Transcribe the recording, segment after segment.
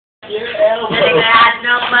nigga had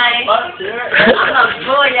no money. I'm gonna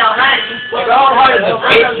pull your honey. I'm gonna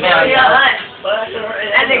pull your honey.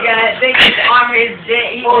 That nigga think his armor is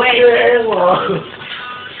dead. He wasted.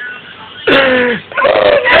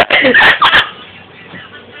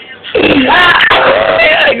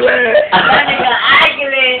 That nigga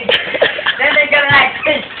arguing. That nigga like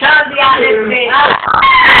his tongue out his face.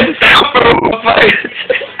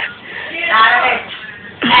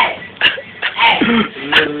 Hey.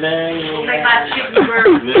 Make my chicken burn.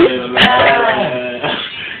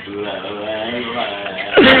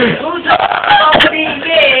 Who's gonna be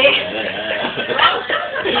big?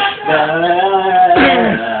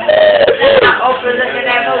 Oprah looking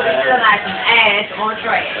at movie feel like some ass on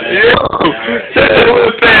track.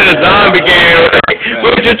 We're playing a zombie game.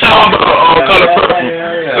 What you talking about? Color purple.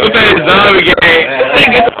 We're playing a zombie game.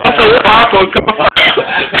 Niggas also awful. Come on.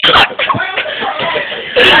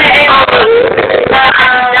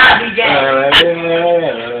 Zombie game.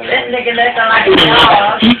 This nigga looking like a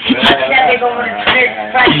dog. That nigga want to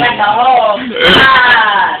strike like a hog.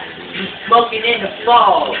 Smoking in the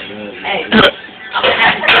fall. Hey. I'm gonna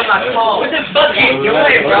have to fill my call. What the fuck you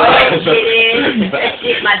doing, bro? That shit is. That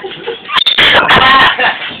shit, my.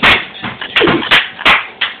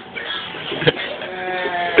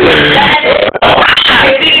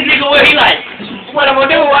 Hey, this nigga, what he like? What I'm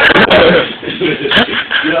gonna do? What I'm gonna do?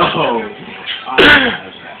 Yo.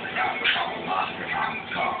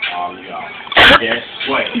 Yeah,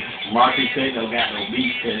 wait. Marky said no got no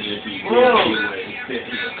beat in it if he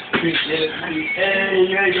hey,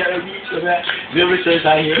 you ain't got no beat for that. Billy says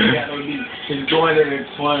I ain't got no beat. He's going in the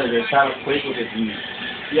corner and trying to play with his beat.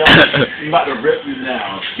 Yo, I'm about to rip you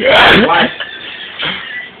now. Right.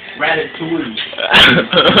 Ratatouille.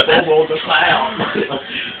 Bobo the Clown.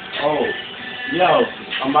 Oh. Yo,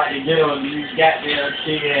 I'm about to get on these goddamn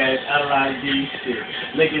T-ass LID shit.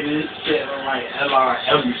 Look at this shit on like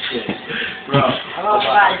LRM shit. Bro, I'm about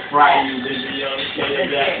to fry you, nigga. Yo,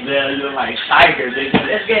 you're like tiger, nigga.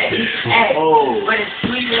 Let's get it. Hey, oh. but it's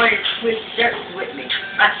sweet wearing switch shirts with me.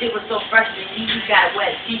 My shit was so fresh that you got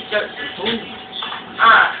wet t-shirts and booties.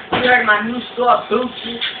 You heard my new store,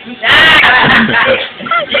 Gucci. Yeah.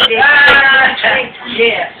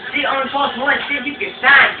 See, on post one shit, you can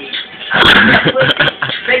find it.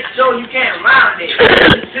 Make sure you can't round it.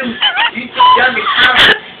 You too young to count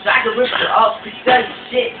it, so I can rip it off to study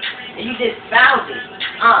shit. And you just found it.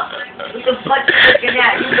 What the fuck you looking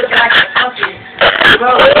at? You look like a fucking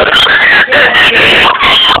bro.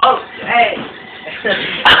 Oh, hey.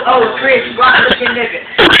 Oh, Chris, rock looking nigga.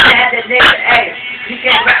 I had that nigga, hey. You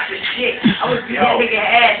can't rap for shit. I was beat that nigga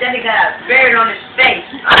ass. That nigga got a beard on his face.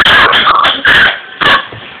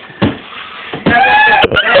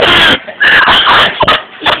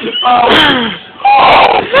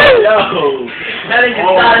 That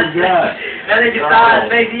nigga saw his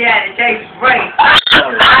face. He had to take a break.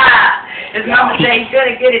 His mama said he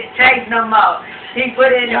couldn't get his taste no more. He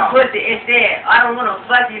put it in the pussy and said, I don't want to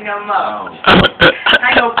fuck you no more.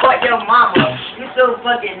 I ain't gonna fuck your mama. You so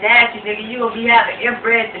fucking nasty, nigga. You gonna be having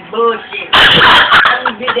inbred and bullshit.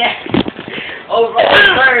 I'm gonna get that over on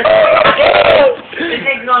Thursday. This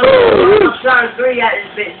nigga gonna turn 3 out of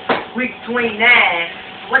this bitch. Week 29.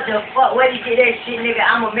 What the fuck? Where you get that shit, nigga?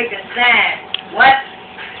 I'm gonna make a sign. What?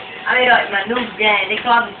 I made up my new gang. They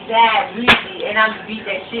call me Sad Reezy, and I'm gonna beat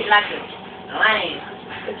that shit like a lame.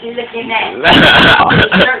 What you looking at?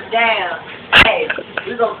 Shirt down. Hey,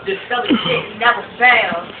 we gonna discover shit you never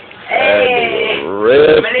found. Hey,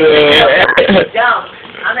 my nigga dumb.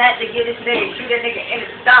 I'm gonna have to get this nigga, shoot that nigga in the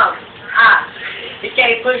stomach. He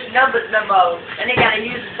can't push numbers no more. And they gotta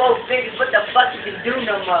use 4 fingers. What the fuck you can do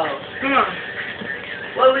no more?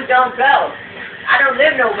 Where we gonna go? I don't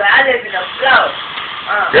live nowhere. I live in a flow.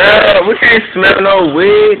 Girl, we can't smell no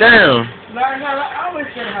weed down. I always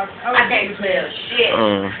get a house. I can't smell shit.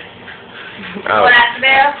 What I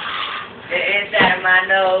smell? The inside of my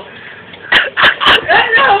nose. That's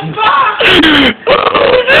no fuck!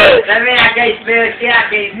 That mean I can't smell shit. I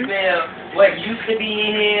can't smell what used to be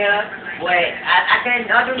in here. Wait, I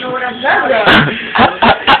don't know what I'm talking about.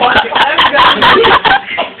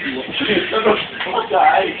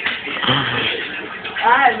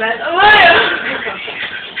 Alright, man.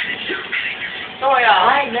 Oh, yeah,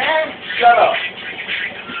 alright, man. Shut up.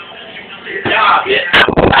 Stop it.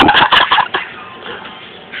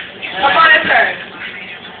 Come on, in turn.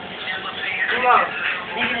 Come on.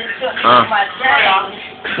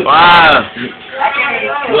 Wow.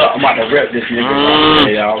 Look, I'm about to rip this nigga.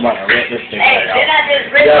 Hey, y'all, I'm about to rip this nigga. Hey, did I just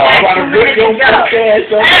rip yo, I'm about to rip your fuck ass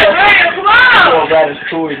up. Hey, William, come on. You're a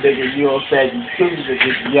ratatouille, nigga. You know what I'm saying? You too, nigga.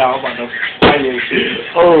 Yo, I'm about to fight you. Oh, shit.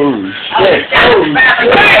 Oh, shit.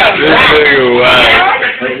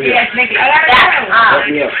 ass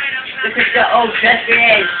nigga. This is the old dusty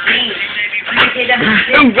ass jeans.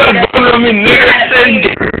 Them brothers on me nerves and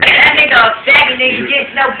that nigga a faggot nigga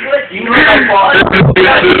gets no pussy.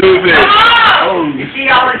 stupid. Oh! She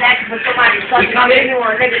always asking for somebody to suck it. I'm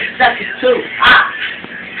anyone nigga to suck it too.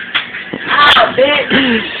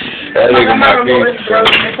 Bitch. That nigga might be.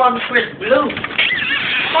 They call me Chris Blue.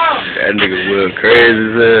 Come on. That nigga Will crazy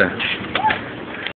as hell.